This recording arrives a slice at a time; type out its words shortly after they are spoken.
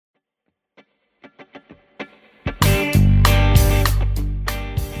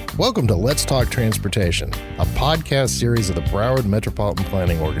Welcome to Let's Talk Transportation, a podcast series of the Broward Metropolitan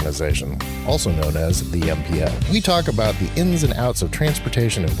Planning Organization, also known as the MPO. We talk about the ins and outs of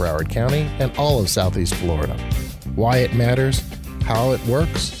transportation in Broward County and all of Southeast Florida, why it matters, how it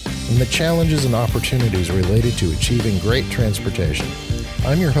works, and the challenges and opportunities related to achieving great transportation.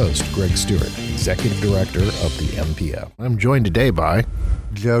 I'm your host, Greg Stewart, Executive Director of the MPO. I'm joined today by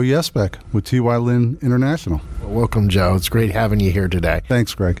Joe Yesbeck with TYLin International. Welcome, Joe. It's great having you here today.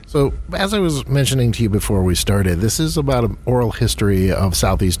 Thanks, Greg. So, as I was mentioning to you before we started, this is about an oral history of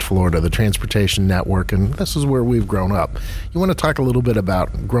Southeast Florida, the transportation network, and this is where we've grown up. You want to talk a little bit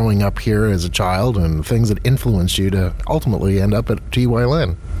about growing up here as a child and things that influenced you to ultimately end up at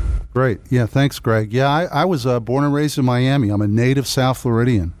TYLin? Great. Yeah, thanks, Greg. Yeah, I was born and raised in Miami. I'm a native South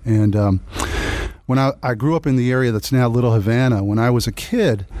Floridian, and when I grew up in the area that's now Little Havana, when I was a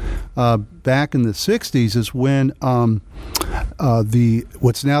kid, back in the 60s is when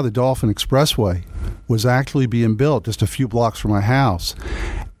what's now the Dolphin Expressway was actually being built just a few blocks from my house.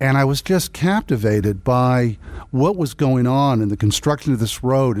 And I was just captivated by what was going on in the construction of this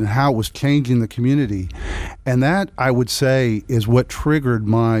road and how it was changing the community. And that, I would say, is what triggered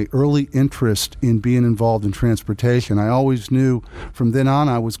my early interest in being involved in transportation. I always knew from then on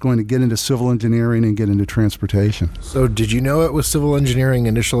I was going to get into civil engineering and get into transportation. So did you know it was civil engineering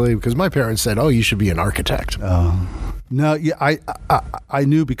initially? Because my parents said, oh, you should be an architect. No, yeah, I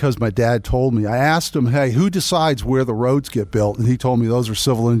knew because my dad told me. I asked him, hey, who decides where the roads get built? And he told me those are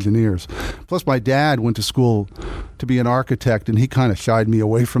civil engineers. Plus, my dad went to school to be an architect, and he kind of shied me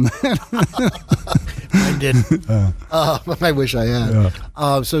away from that. I didn't. I wish I had.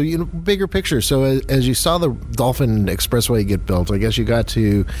 Yeah. So, bigger picture. So, as you saw the Dolphin Expressway get built, I guess you got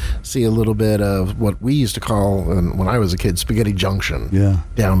to see a little bit of what we used to call, when I was a kid, Spaghetti Junction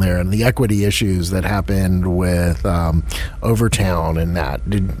down there, and the equity issues that happened with Overtown and that.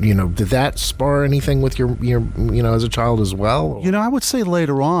 Did that spar anything with your as a child as well? I would say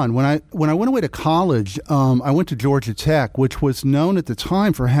later on, when I went away to college, I went to Georgia Tech, which was known at the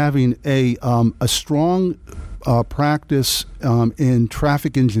time for having a strong practice in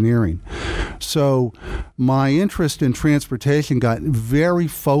traffic engineering. So my interest in transportation got very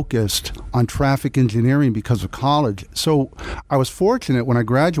focused on traffic engineering because of college. So I was fortunate when I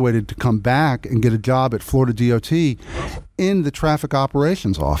graduated to come back and get a job at Florida DOT in the traffic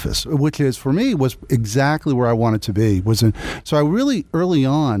operations office, which is, for me, was exactly where I wanted to be. So I really, early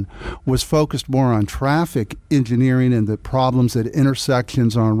on, was focused more on traffic engineering and the problems at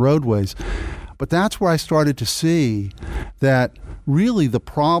intersections on roadways. But that's where I started to see that really the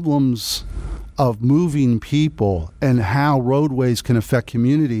problems of moving people and how roadways can affect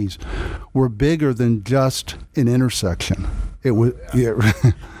communities were bigger than just an intersection. It was, yeah,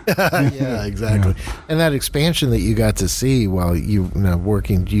 exactly. Yeah. And that expansion that you got to see while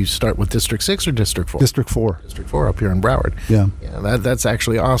working, do you start with District 6 or District 4? District 4. District 4 up here in Broward. Yeah. That's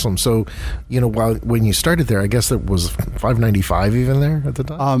actually awesome. So, when you started there, I guess there was 595 even there at the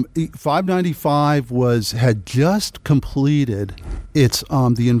time? 595 had just completed its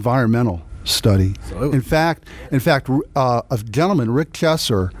the environmental study. So in fact, a gentleman, Rick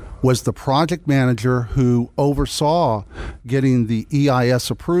Chesser, was the project manager who oversaw getting the EIS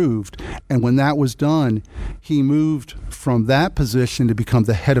approved. And when that was done, he moved from that position to become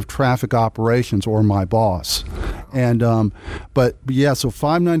the head of traffic operations, or my boss. And so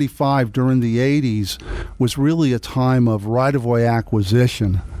 595 during the 80s was really a time of right-of-way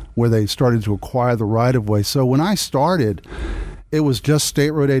acquisition where they started to acquire the right-of-way. So when I started, it was just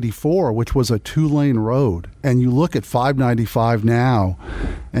State Road 84, which was a two-lane road. And you look at 595 now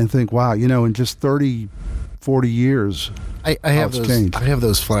and think, wow, in just 30, 40 years, I have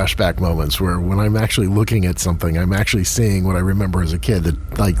those flashback moments where when I'm actually looking at something, I'm actually seeing what I remember as a kid,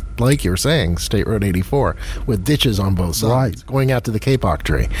 that like you were saying, State Road 84 with ditches on both sides, going out to the Kapok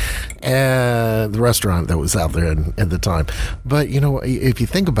tree and the restaurant that was out there at the time. But if you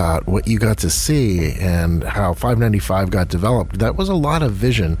think about what you got to see and how 595 got developed, that was a lot of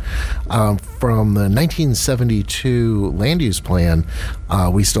vision from the 1972 land use plan.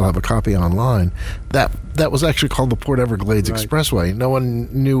 We still have a copy online. That was actually called the Port Everglades Expressway. No one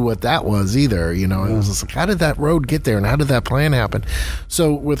knew what that was either. It was just like, how did that road get there and how did that plan happen?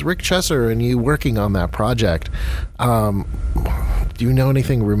 So with Rick Chesser and you working on that project, do you know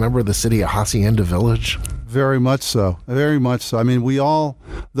anything? Remember the city of Hacienda Village? Very much so. Very much so. I mean,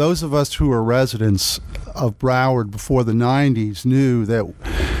 those of us who were residents of Broward before the 90s knew that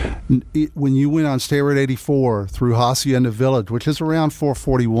when you went on State Road 84 through Hacienda Village, which is around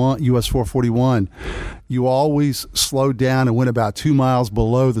 441, US 441, you always slowed down and went about 2 miles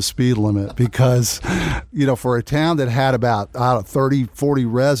below the speed limit because, for a town that had about 30, 40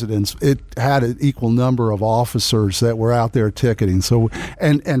 residents, it had an equal number of officers that were out there ticketing. So,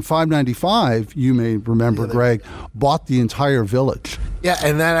 and 595, you may remember, Greg, bought the entire village. Yeah,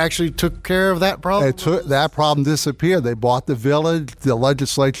 and that actually took care of that problem? That problem disappeared. They bought the village, the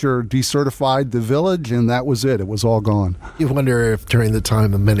legislature decertified the village, and that was it. It was all gone. You wonder if during the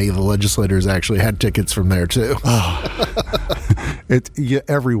time many of the legislators actually had tickets from there, too.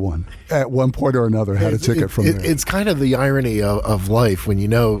 Everyone, at one point or another, had a ticket from there. It's kind of the irony of life when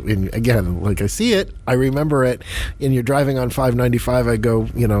again, like I see it, I remember it, and you're driving on 595, I go,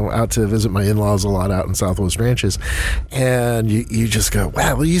 out to visit my in-laws a lot out in Southwest Ranches, and you just go,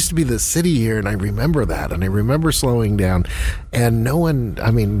 wow, there used to be this city here, and I remember that, and I remember slowing down, and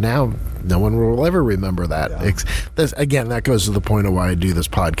now no one will ever remember that. Yeah. Again, that goes to the point of why I do this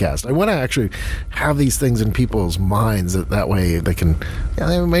podcast. I want to actually have these things in people's minds that way they can,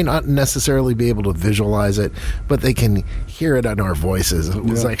 they may not necessarily be able to visualize it, but they can hear it in our voices. It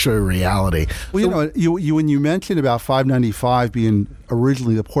was actually a reality. Well, when you mentioned about 595 being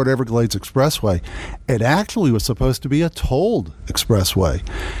originally the Port Everglades Expressway, it actually was supposed to be a tolled expressway.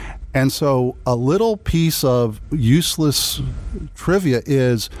 And so a little piece of useless trivia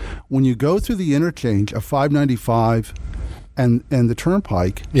is when you go through the interchange of 595 and the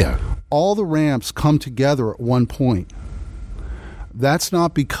Turnpike, all the ramps come together at one point. That's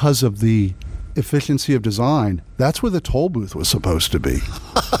not because of the efficiency of design. That's where the toll booth was supposed to be.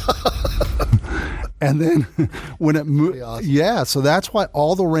 And then when it moved, awesome. So that's why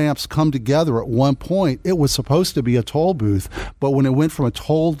all the ramps come together at one point. It was supposed to be a toll booth, but when it went from a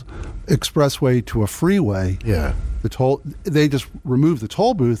tolled expressway to a freeway, they just removed the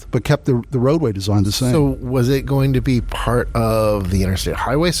toll booth but kept the roadway design the same. So was it going to be part of the interstate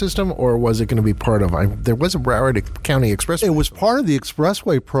highway system, or was it going to be part of there was a Broward County Expressway? It was part of the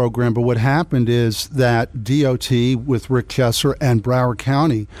expressway program, but what happened is that DOT with Rick Chesser and Broward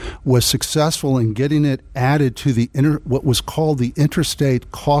County was successful in getting it added to what was called the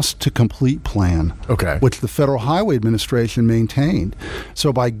Interstate Cost to Complete Plan, which the Federal Highway Administration maintained.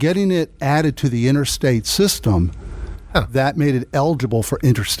 So by getting it added to the interstate system, that made it eligible for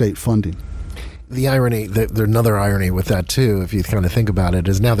interstate funding. The irony, another irony with that too, if you kind of think about it,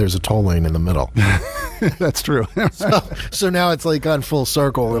 is now there's a toll lane in the middle. That's true. so now it's like gone full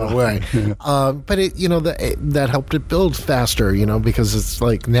circle in a way. But that helped it build faster, because it's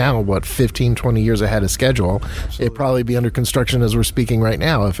like now, 15, 20 years ahead of schedule. Absolutely. It'd probably be under construction as we're speaking right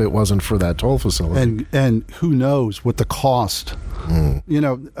now if it wasn't for that toll facility. And who knows what the cost,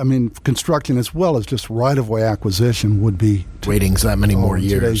 construction as well as just right-of-way acquisition would be. Waiting that many more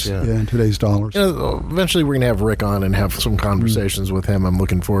years. In today's dollars. Eventually we're going to have Rick on and have some conversations with him. I'm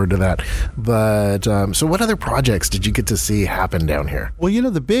looking forward to that. But so what other projects did you get to see happen down here? Well,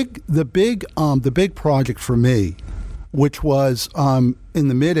 the big project for me, which was in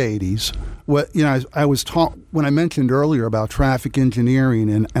the mid '80s. I was taught when I mentioned earlier about traffic engineering,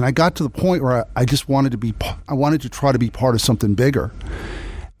 and I got to the point where I just wanted to try to be part of something bigger.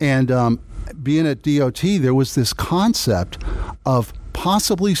 And being at DOT, there was this concept of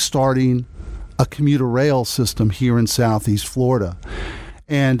possibly starting a commuter rail system here in Southeast Florida.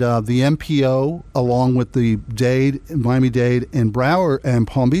 And the MPO, along with the Miami-Dade, and Broward and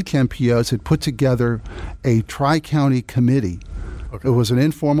Palm Beach MPOs, had put together a tri-county committee. It was an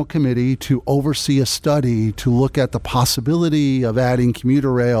informal committee to oversee a study to look at the possibility of adding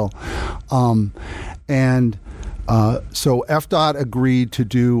commuter rail. So FDOT agreed to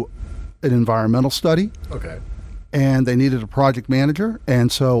do an environmental study. And they needed a project manager.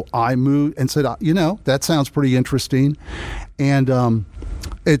 And so I moved and said, that sounds pretty interesting. And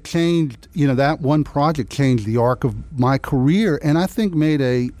it changed, that one project changed the arc of my career, and I think made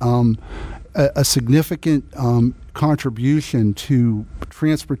a significant contribution to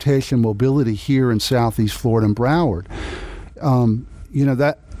transportation mobility here in Southeast Florida and Broward.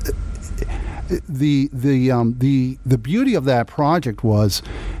 That the beauty of that project was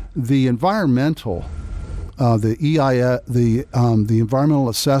the environmental, the EIS, the environmental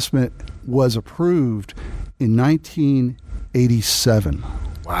assessment was approved in 1987.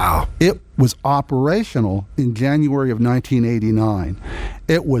 Wow. It was operational in January of 1989.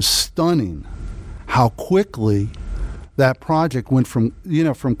 It was stunning how quickly that project went from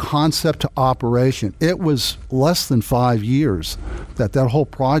concept to operation. It was less than 5 years that whole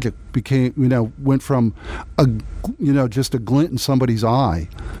project became, went from just a glint in somebody's eye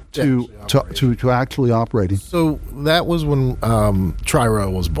to actually operating. So that was when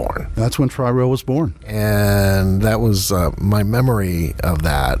Tri-Rail was born. That's when Tri-Rail was born. And that was my memory of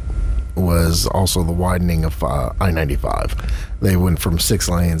that was also the widening of I-95. They went from 6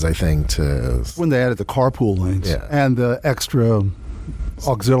 lanes, I think, to... When they added the carpool lanes and the extra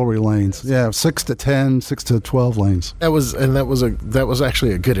auxiliary lanes. 6 to 10, 6 to 12 lanes. That was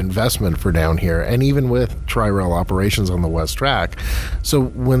actually a good investment for down here, and even with Tri-Rail operations on the West Track. So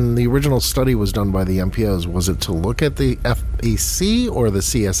when the original study was done by the MPOs, was it to look at the FEC or the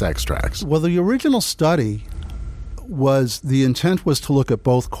CSX tracks? Well, the original study the intent was to look at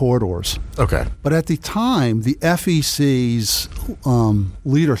both corridors. Okay. But at the time, the FEC's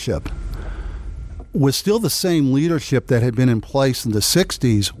leadership was still the same leadership that had been in place in the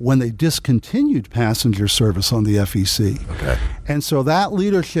 60s when they discontinued passenger service on the FEC. Okay. And so that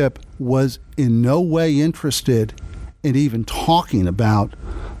leadership was in no way interested in even talking about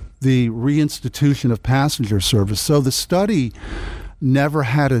the reinstitution of passenger service. So the study never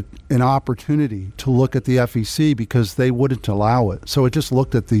had an opportunity to look at the FEC because they wouldn't allow it. So it just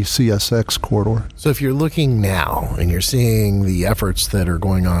looked at the CSX corridor. So if you're looking now and you're seeing the efforts that are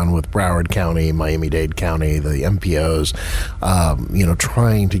going on with Broward County, Miami-Dade County, the MPOs,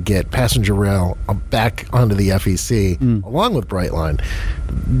 trying to get passenger rail back onto the FEC along with Brightline,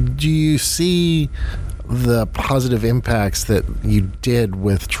 do you see the positive impacts that you did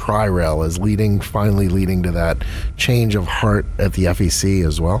with Tri-Rail as finally leading to that change of heart at the FEC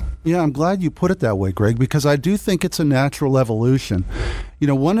as well? Yeah, I'm glad you put it that way, Greg, because I do think it's a natural evolution.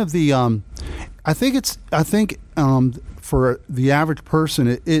 One of the, I think for the average person,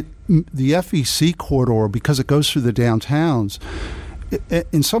 the FEC corridor, because it goes through the downtowns, it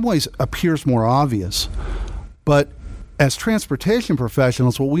in some ways appears more obvious, but as transportation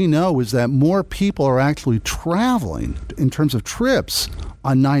professionals, what we know is that more people are actually traveling in terms of trips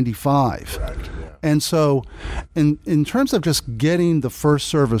on 95. Correct, yeah. And so in terms of just getting the first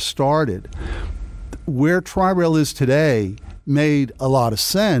service started, where Tri-Rail is today made a lot of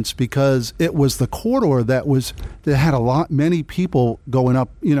sense because it was the corridor that had many people going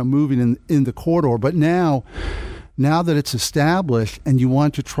up, moving in the corridor. But now that it's established and you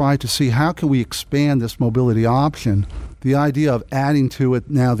want to try to see how can we expand this mobility option, the idea of adding to it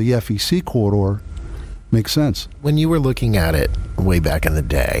now the FEC corridor makes sense. When you were looking at it way back in the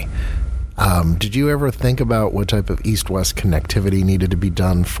day, did you ever think about what type of east-west connectivity needed to be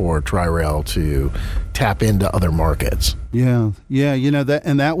done for Tri-Rail to tap into other markets? Yeah,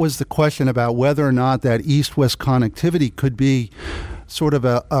 that was the question about whether or not that east-west connectivity could be sort of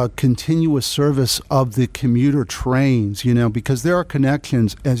a continuous service of the commuter trains, because there are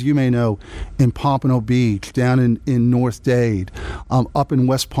connections, as you may know, in Pompano Beach, down in North Dade, up in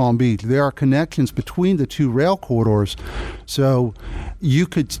West Palm Beach. There are connections between the two rail corridors. So you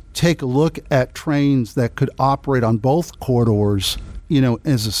could take a look at trains that could operate on both corridors,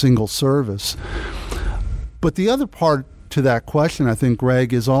 as a single service. But the other part to that question, I think,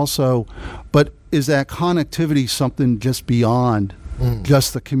 Greg, is also, but is that connectivity something just beyond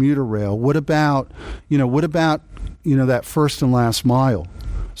just the commuter rail? What about that first and last mile?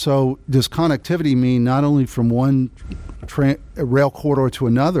 So does connectivity mean not only from one rail corridor to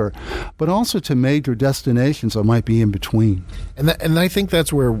another, but also to major destinations that might be in between? And I think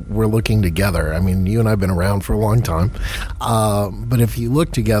that's where we're looking together. I mean, you and I have been around for a long time, but if you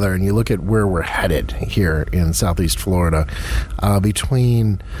look together and you look at where we're headed here in Southeast Florida,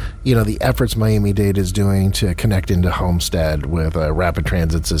 between the efforts Miami-Dade is doing to connect into Homestead with a rapid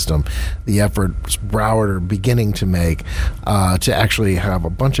transit system, the efforts Broward are beginning to make to actually have a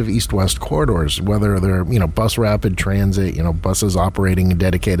bunch of east-west corridors, whether they're bus rapid transit, buses operating in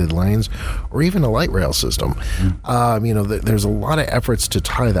dedicated lanes, or even a light rail system. There's a lot of efforts to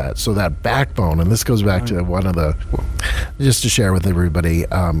tie that. So that backbone, and this goes back to one of the, just to share with everybody,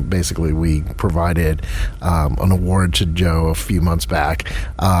 basically we provided an award to Joe a few months back,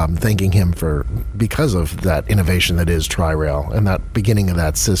 thanking him because of that innovation that is Tri-Rail and that beginning of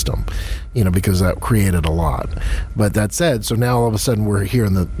that system, because that created a lot. But that said, so now all of a sudden we're here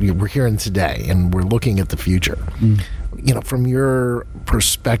in today and we're looking at the future. From your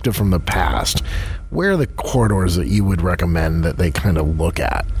perspective from the past, where are the corridors that you would recommend that they kind of look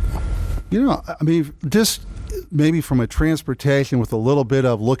at? Just maybe from a transportation with a little bit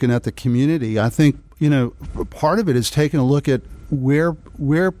of looking at the community, I think, part of it is taking a look at where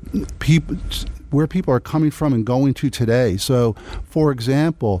people are coming from and going to today. So, for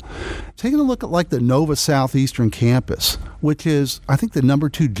example, taking a look at like the Nova Southeastern campus, which is, I think, the number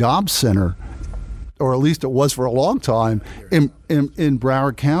 2 job center, or at least it was for a long time, in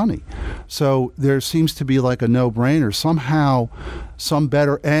Broward County. So there seems to be like a no-brainer. some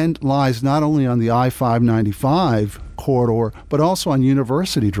better, and lies not only on the I-595 corridor, but also on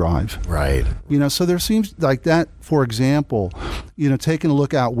University Drive. Right. So there seems like that, for example, taking a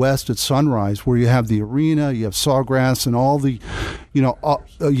look out west at Sunrise, where you have the arena, you have Sawgrass, and all the,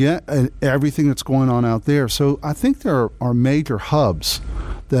 and everything that's going on out there. So I think there are major hubs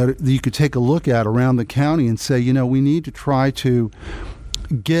that you could take a look at around the county and say, we need to try to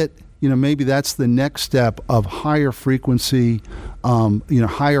get, maybe that's the next step of higher frequency,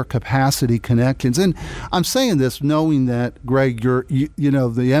 higher capacity connections. And I'm saying this knowing that, Greg, the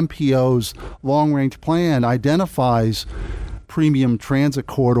MPO's long-range plan identifies premium transit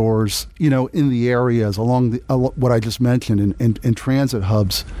corridors, in the areas along what I just mentioned in transit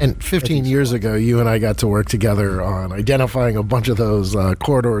hubs. And 15 years ago, you and I got to work together on identifying a bunch of those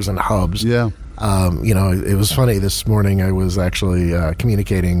corridors and hubs. Yeah. It was funny. This morning I was actually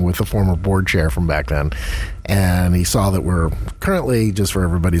communicating with the former board chair from back then, and he saw that we're currently, just for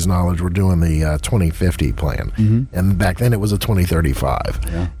everybody's knowledge, we're doing the 2050 plan. Mm-hmm. And back then it was a 2035.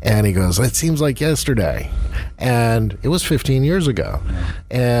 Yeah. And he goes, it seems like yesterday. And it was 15 years ago. Yeah.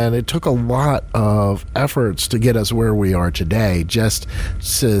 And it took a lot of efforts to get us where we are today, just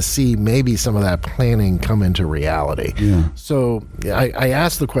to see maybe some of that planning come into reality. Yeah. So I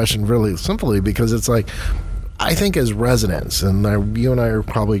asked the question really simply because it's like, I think as residents, and you and I are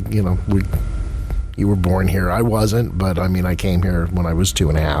probably, you were born here. I wasn't, but I came here when I was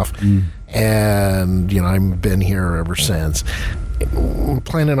 2.5. And, I've been here ever since.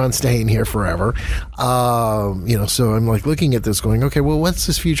 Planning on staying here forever. So I'm like looking at this going, okay, well, what's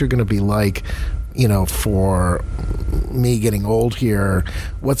this future going to be like, for me getting old here?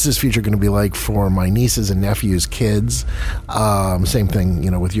 What's this future going to be like for my nieces and nephews' kids? Same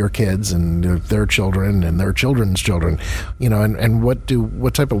thing, with your kids and their children and their children's children, and what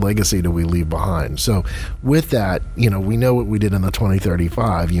type of legacy do we leave behind? So with that, we know what we did in the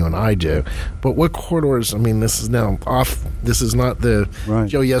 2035, you and I do, but what corridors, this is now off, this is not the right.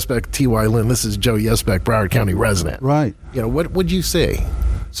 Joe Yesbeck, TYLin, this is Joe Yesbeck, Broward County resident. Right. What would you say?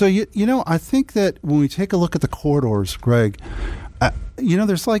 So, I think that when we take a look at the corridors, Greg,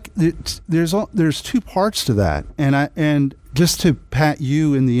 there's two parts to that. And just to pat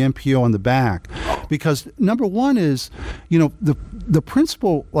you and the MPO on the back, because number one is, the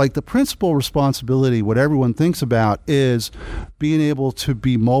principal responsibility, what everyone thinks about is being able to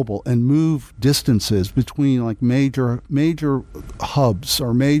be mobile and move distances between like major hubs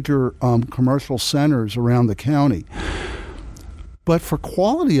or major commercial centers around the county. But for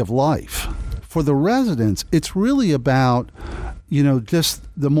quality of life, for the residents, it's really about, just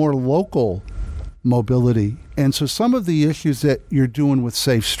the more local mobility. And so some of the issues that you're doing with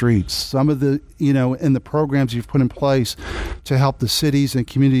safe streets, some of the, and the programs you've put in place to help the cities and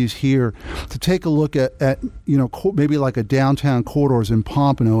communities here to take a look at maybe like a downtown corridors in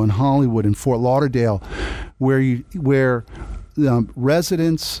Pompano and Hollywood and Fort Lauderdale, where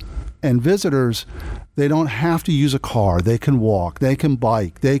residents and visitors, they don't have to use a car. They can walk. They can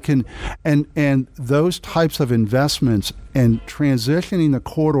bike. They can, and those types of investments and transitioning the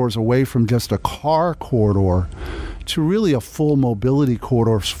corridors away from just a car corridor to really a full mobility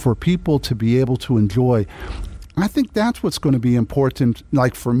corridor for people to be able to enjoy. I think that's what's going to be important,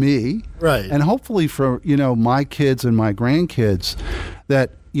 like for me, right, and hopefully for my kids and my grandkids,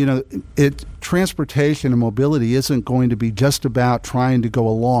 that transportation and mobility isn't going to be just about trying to go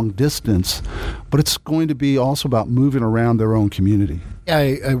a long distance, but it's going to be also about moving around their own community.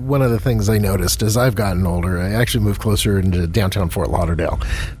 Yeah, one of the things I noticed as I've gotten older, I actually moved closer into downtown Fort Lauderdale,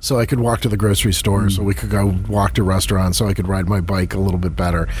 so I could walk to the grocery store, so we could go walk to restaurants, so I could ride my bike a little bit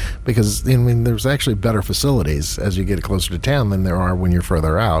better, because there's actually better facilities as you get closer to town than there are when you're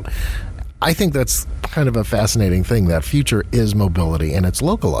further out. I think that's kind of a fascinating thing. That future is mobility, and it's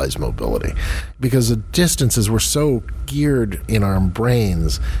localized mobility, because the distances were so geared in our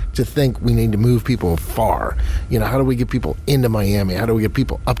brains to think we need to move people far. How do we get people into Miami? How do we get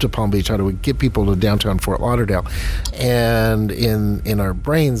people up to Palm Beach? How do we get people to downtown Fort Lauderdale? And in our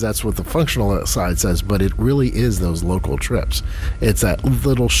brains, that's what the functional side says, but it really is those local trips. It's that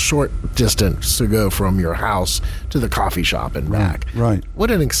little short distance to go from your house to the coffee shop and back. Right.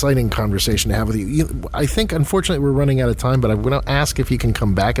 What an exciting conversation to have with you. I think, unfortunately, we're running out of time, but I'm going to ask if you can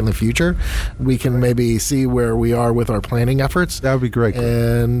come back in the future. We can maybe see where we are with our planning efforts. That would be great.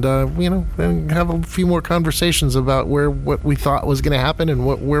 And, and have a few more conversations about what we thought was going to happen and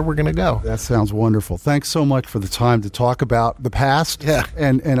where we're going to go. That sounds wonderful. Thanks so much for the time to talk about the past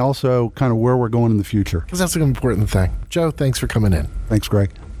and also kind of where we're going in the future. Because that's an important thing. Joe, thanks for coming in. Thanks,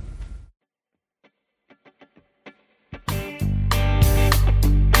 Greg.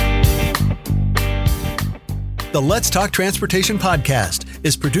 The Let's Talk Transportation podcast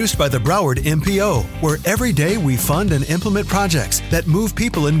is produced by the Broward MPO, where every day we fund and implement projects that move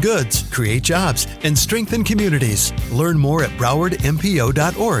people and goods, create jobs, and strengthen communities. Learn more at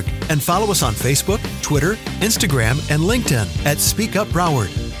browardmpo.org and follow us on Facebook, Twitter, Instagram, and LinkedIn at Speak Up Broward.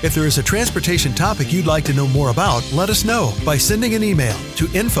 If there is a transportation topic you'd like to know more about, let us know by sending an email to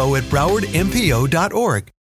info@browardmpo.org.